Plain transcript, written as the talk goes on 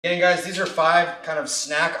Again, guys, these are 5 kind of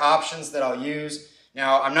snack options that I'll use.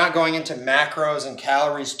 Now, I'm not going into macros and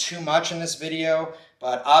calories too much in this video,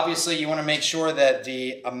 but obviously you want to make sure that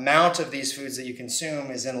the amount of these foods that you consume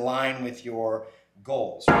is in line with your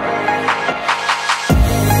goals.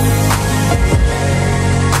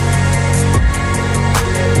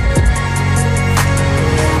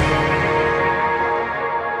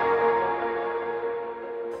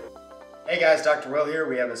 Hey guys, Dr. Will here.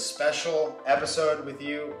 We have a special episode with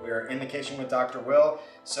you. We are in the kitchen with Dr. Will.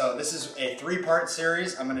 So this is a 3-part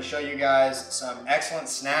series. I'm going to show you guys some excellent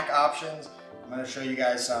snack options. I'm going to show you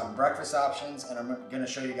guys some breakfast options, and I'm going to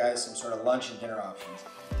show you guys some sort of lunch and dinner options.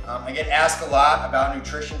 I get asked a lot about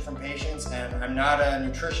nutrition from patients, and I'm not a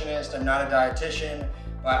nutritionist, I'm not a dietitian,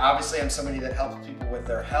 but obviously I'm somebody that helps people with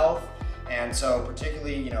their health. And so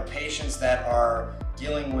particularly, patients that are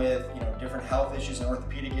dealing with, different health issues and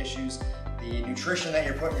orthopedic issues, the nutrition that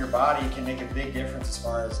you're putting in your body can make a big difference as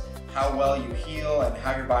far as how well you heal and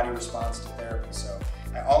how your body responds to therapy. So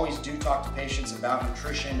I always do talk to patients about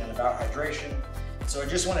nutrition and about hydration. So I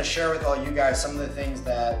just want to share with all you guys some of the things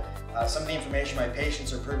that, some of the information my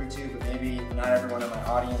patients are privy to, but maybe not everyone in my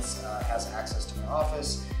audience has access to my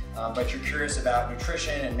office. But you're curious about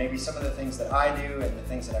nutrition and maybe some of the things that I do and the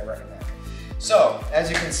things that I recommend. So, as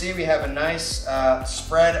you can see, we have a nice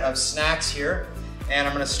spread of snacks here, and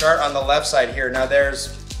I'm going to start on the left side here. Now,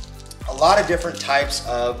 there's a lot of different types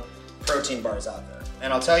of protein bars out there,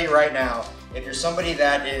 and I'll tell you right now, if you're somebody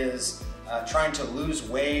that is trying to lose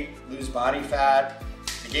weight, lose body fat,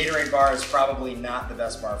 the Gatorade bar is probably not the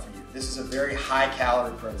best bar for you. This is a very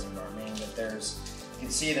high-calorie protein bar, meaning that you can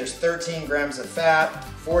see there's 13 grams of fat,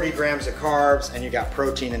 40 grams of carbs, and you got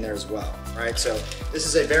protein in there as well, right? So this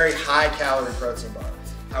is a very high calorie protein bar.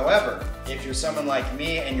 However, if you're someone like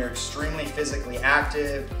me and you're extremely physically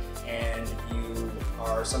active and you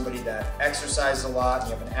are somebody that exercises a lot,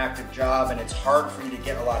 and you have an active job, and it's hard for you to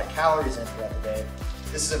get a lot of calories in throughout the day,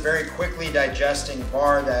 this is a very quickly digesting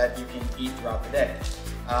bar that you can eat throughout the day.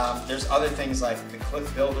 There's other things like the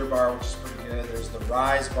Cliff Builder bar, which is pretty good. There's the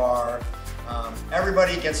Rise bar.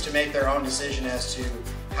 Everybody gets to make their own decision as to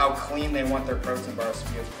how clean they want their protein bars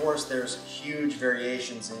to be. Of course, there's huge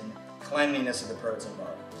variations in cleanliness of the protein bar.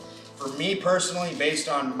 For me personally, based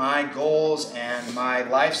on my goals and my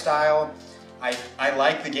lifestyle, I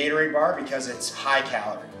like the Gatorade bar because it's high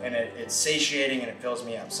calorie and it's satiating and it fills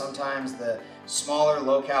me up. Sometimes the smaller,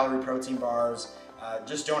 low calorie protein bars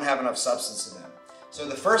just don't have enough substance to them. So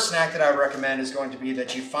the first snack that I would recommend is going to be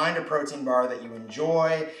that you find a protein bar that you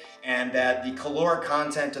enjoy and that the caloric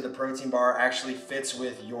content of the protein bar actually fits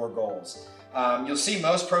with your goals. You'll see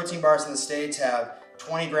most protein bars in the States have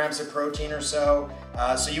 20 grams of protein or so.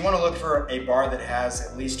 So you want to look for a bar that has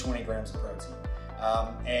at least 20 grams of protein.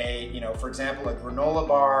 For example, a granola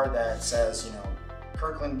bar that says,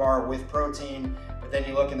 Kirkland bar with protein, but then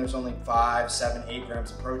you look and there's only 5, 7, 8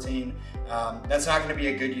 grams of protein. That's not going to be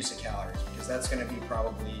a good use of calories because that's going to be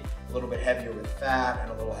probably a little bit heavier with fat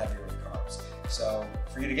and a little heavier with carbs. So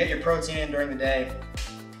for you to get your protein in during the day,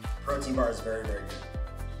 protein bar is very, very good.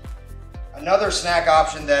 Another snack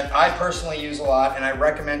option that I personally use a lot and I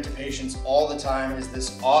recommend to patients all the time is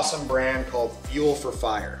this awesome brand called Fuel for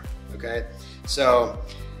Fire, okay? So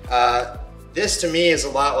this to me is a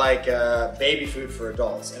lot like baby food for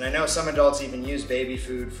adults. And I know some adults even use baby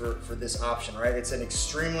food for this option, right? It's an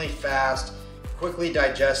extremely fast, quickly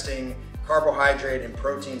digesting carbohydrate and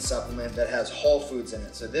protein supplement that has whole foods in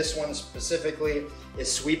it. So this one specifically is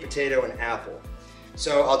sweet potato and apple.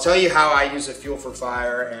 So I'll tell you how I use a Fuel for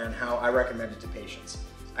Fire and how I recommend it to patients.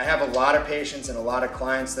 I have a lot of patients and a lot of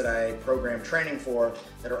clients that I program training for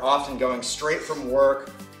that are often going straight from work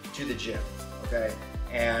to the gym, okay?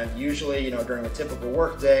 And usually, during a typical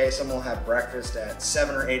work day, someone will have breakfast at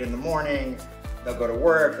 7 or 8 in the morning, they'll go to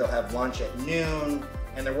work, they'll have lunch at noon,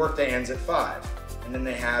 and their work day ends at 5. And then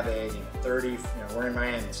they have a 30, we're in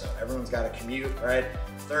Miami, so everyone's got a commute, right?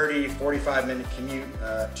 30, 45-minute commute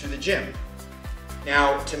to the gym.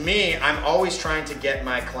 Now, to me, I'm always trying to get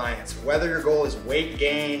my clients, whether your goal is weight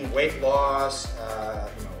gain, weight loss,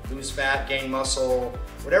 lose fat, gain muscle,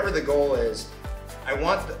 whatever the goal is, I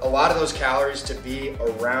want a lot of those calories to be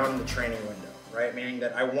around the training window, right? Meaning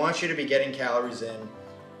that I want you to be getting calories in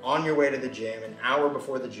on your way to the gym, an hour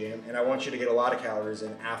before the gym, and I want you to get a lot of calories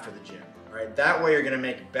in after the gym, right? That way you're gonna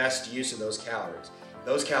make best use of those calories.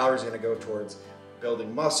 Those calories are gonna go towards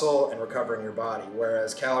building muscle and recovering your body,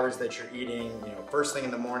 whereas calories that you're eating, first thing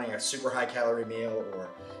in the morning, a super high calorie meal,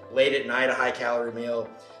 or late at night, a high calorie meal,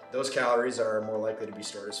 those calories are more likely to be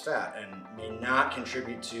stored as fat and may not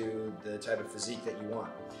contribute to the type of physique that you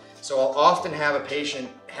want. So I'll often have a patient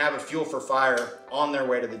have a Fuel for Fire on their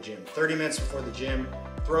way to the gym. 30 minutes before the gym,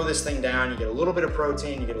 throw this thing down. You get a little bit of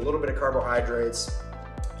protein, you get a little bit of carbohydrates,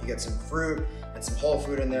 you get some fruit and some whole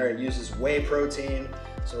food in there. It uses whey protein,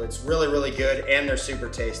 so it's really, really good, and they're super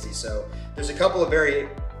tasty. So there's a couple of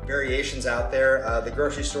variations out there. The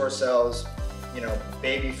grocery store sells,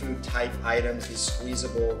 baby food type items, these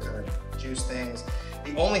squeezable kind of juice things.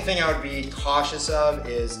 The only thing I would be cautious of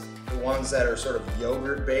is the ones that are sort of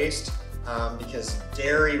yogurt based, because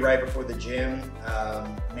dairy right before the gym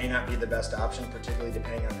may not be the best option, particularly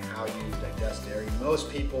depending on how you digest dairy. Most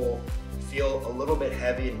people feel a little bit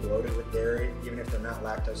heavy and bloated with dairy, even if they're not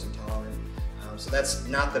lactose intolerant. So that's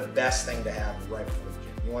not the best thing to have right before the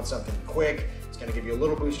gym. You want something quick, it's gonna give you a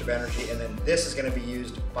little boost of energy, and then this is gonna be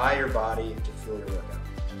used by your body to fuel your workout.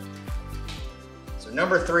 So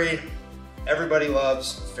number 3, everybody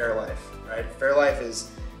loves Fairlife, right? Fairlife is,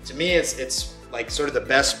 to me, it's like sort of the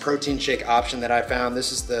best protein shake option that I found.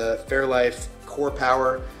 This is the Fairlife Core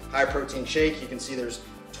Power High Protein Shake. You can see there's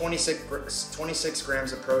 26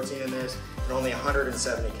 grams of protein in this and only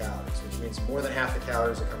 170 calories, which means more than half the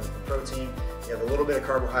calories are coming from protein. You have a little bit of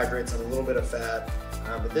carbohydrates and a little bit of fat,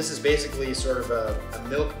 but this is basically sort of a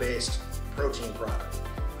milk-based protein product.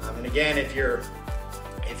 And again, if you're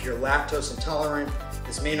lactose intolerant,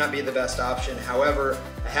 this may not be the best option. However,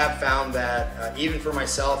 I have found that even for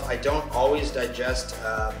myself, I don't always digest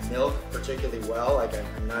milk particularly well. Like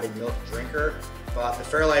I'm not a milk drinker, but the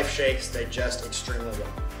Fairlife shakes digest extremely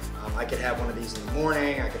well. I could have one of these in the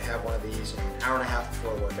morning. I could have one of these an hour and a half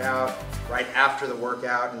before I work out, right after the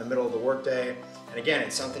workout, in the middle of the workday. And again,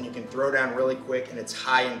 it's something you can throw down really quick, and it's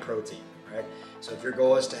high in protein, right? So if your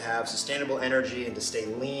goal is to have sustainable energy and to stay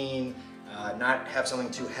lean, not have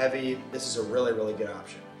something too heavy, this is a really, really good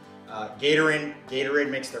option. Gatorade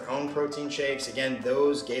makes their own protein shakes. Again,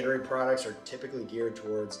 those Gatorade products are typically geared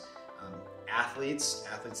towards athletes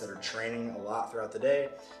that are training a lot throughout the day.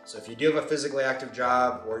 So if you do have a physically active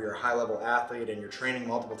job, or you're a high-level athlete and you're training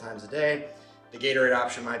multiple times a day, the Gatorade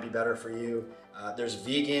option might be better for you. There's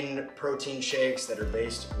vegan protein shakes that are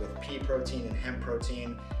based with pea protein and hemp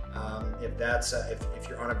protein. If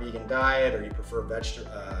you're on a vegan diet, or you prefer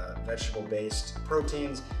vegetable-based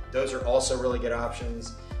proteins, those are also really good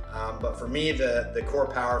options. But for me, the Core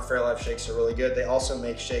Power Fairlife shakes are really good. They also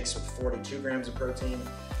make shakes with 42 grams of protein.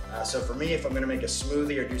 So for me, if I'm gonna make a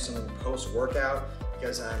smoothie or do something post-workout,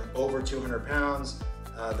 because I'm over 200 pounds,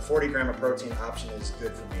 the 40 gram of protein option is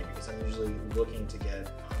good for me, because I'm usually looking to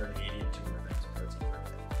get 180 to 200 grams of protein per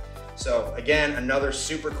day. So again, another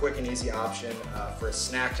super quick and easy option for a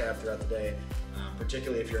snack to have throughout the day,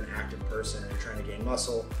 particularly if you're an active person and you're trying to gain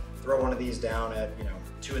muscle. Throw one of these down at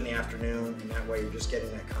 2 in the afternoon, and that way you're just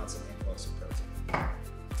getting that constant influx of protein.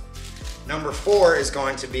 Number 4 is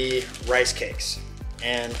going to be rice cakes.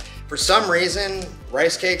 And for some reason,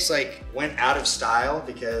 rice cakes went out of style,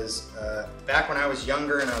 because back when I was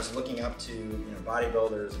younger and I was looking up to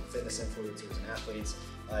bodybuilders and fitness influencers and athletes,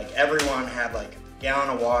 everyone had a gallon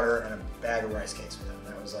of water and a bag of rice cakes with them.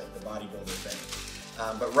 That was the bodybuilder thing.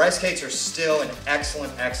 But rice cakes are still an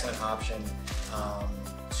excellent option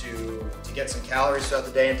to get some calories throughout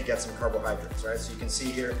the day and to get some carbohydrates, right? So you can see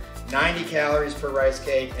here, 90 calories per rice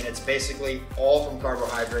cake, and it's basically all from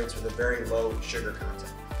carbohydrates with a very low sugar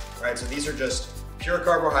content, right? So these are just pure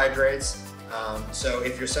carbohydrates. So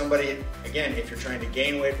if you're somebody, again, if you're trying to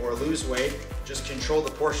gain weight or lose weight, just control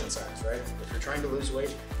the portion size, right? If you're trying to lose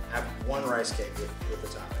weight, have 1 rice cake with the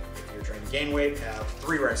topping. If you're trying to gain weight, have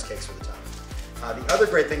 3 rice cakes with the topping. The other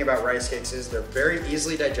great thing about rice cakes is they're very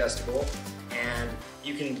easily digestible, and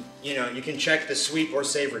you can check the sweet or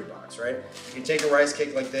savory box, right? You can take a rice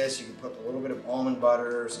cake like this, you can put a little bit of almond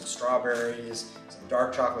butter, some strawberries, some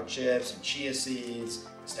dark chocolate chips, some chia seeds,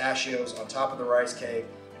 pistachios on top of the rice cake,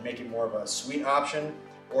 and make it more of a sweet option.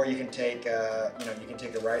 Or you can take you can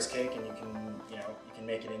take a rice cake and you can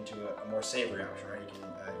make it into a more savory option, right? You can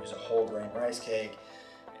use a whole grain rice cake,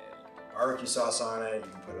 barbecue sauce on it,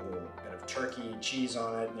 you can put a little bit of turkey, cheese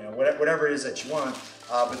on it, whatever it is that you want,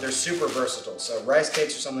 but they're super versatile. So rice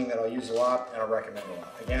cakes are something that I'll use a lot and I'll recommend a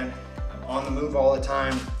lot. Again, I'm on the move all the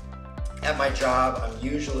time. At my job, I'm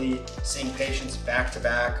usually seeing patients back to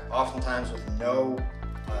back, oftentimes with no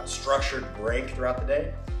structured break throughout the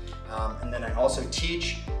day. And then I also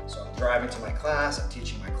teach, so I'm driving to my class, I'm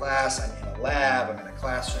teaching my class, I'm in a lab, I'm in a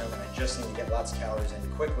classroom, and I just need to get lots of calories in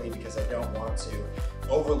quickly, because I don't want to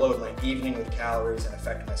overload my evening with calories and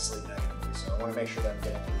affect my sleep negatively. So I want to make sure that I'm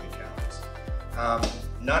getting good calories.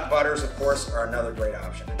 Nut butters, of course, are another great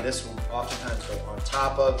option. And this will oftentimes go on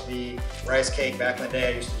top of the rice cake. Back in the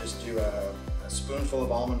day, I used to just do a spoonful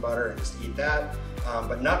of almond butter and just eat that.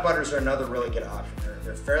 But nut butters are another really good option.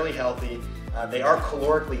 They're fairly healthy. They are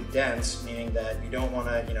calorically dense, meaning that you don't want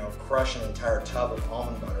to, crush an entire tub of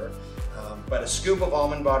almond butter. But a scoop of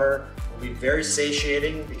almond butter will be very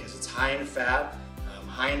satiating because it's high in fat,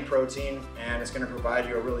 high in protein, and it's going to provide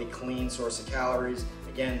you a really clean source of calories.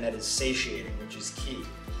 Again, that is satiating, which is key.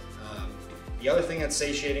 The other thing that's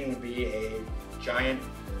satiating would be a giant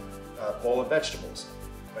bowl of vegetables,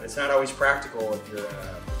 but it's not always practical if you're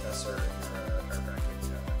a professor or a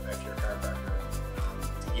chiropractor, if you're a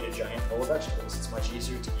chiropractor, to eat a giant bowl of vegetables. It's much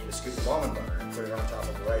easier to eat a scoop of almond butter and put it on top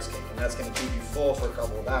of a rice cake, and that's going to keep you full for a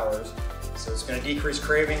couple of hours. So it's going to decrease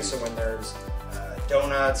cravings, so when there's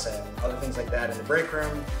donuts and other things like that in the break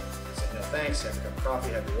room, you say no thanks, have a cup of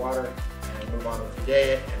coffee, have your water, and move on with your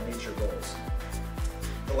day and meet your goals.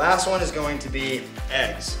 The last one is going to be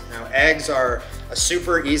eggs. Now, eggs are a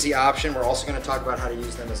super easy option. We're also going to talk about how to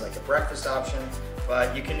use them as like a breakfast option,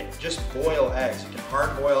 but you can just boil eggs. You can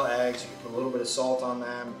hard boil eggs. You can put a little bit of salt on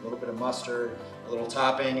them, a little bit of mustard, a little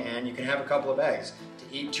topping, and you can have a couple of eggs.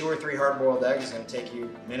 To eat 2 or 3 hard boiled eggs is going to take you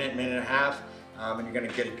a minute, minute and a half, and you're going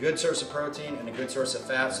to get a good source of protein and a good source of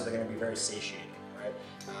fat, so they're going to be very satiating, right?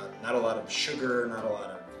 Not a lot of sugar, not a lot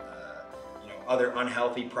of other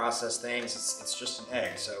unhealthy processed things. It's just an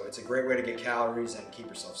egg, so it's a great way to get calories and keep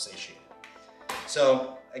yourself satiated.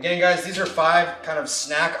 So again, guys, these are 5 kind of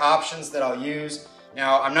snack options that I'll use.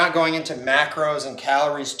 Now, I'm not going into macros and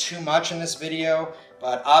calories too much in this video,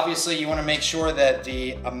 but obviously you want to make sure that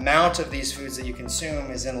the amount of these foods that you consume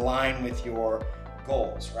is in line with your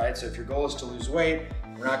goals, right? So if your goal is to lose weight,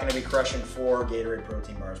 we're not going to be crushing 4 Gatorade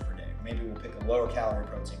protein bars per day. Maybe we'll pick a lower calorie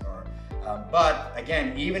protein bar. But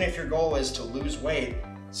again, even if your goal is to lose weight,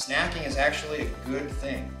 snacking is actually a good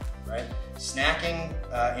thing, right? Snacking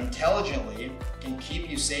intelligently can keep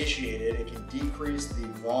you satiated. It can decrease the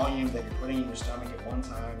volume that you're putting in your stomach at one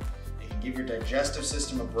time. It can give your digestive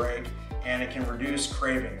system a break, and it can reduce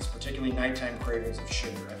cravings, particularly nighttime cravings of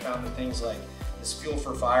sugar. I found that things like this Fuel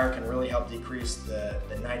for Fire can really help decrease the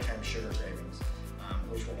nighttime sugar cravings,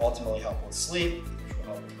 which will ultimately help with sleep, which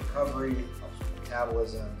will help with recovery, helps with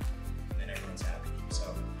metabolism, and everyone's happy. So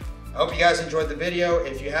I hope you guys enjoyed the video.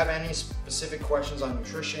 If you have any specific questions on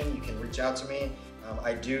nutrition, you can reach out to me.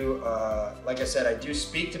 I do, like I said, I do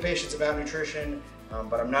speak to patients about nutrition,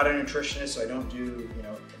 but I'm not a nutritionist, so I don't do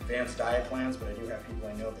advanced diet plans, but I do have people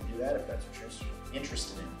I know that do that if that's what you're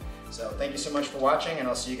interested in. So thank you so much for watching, and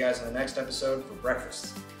I'll see you guys in the next episode for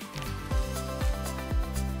breakfast.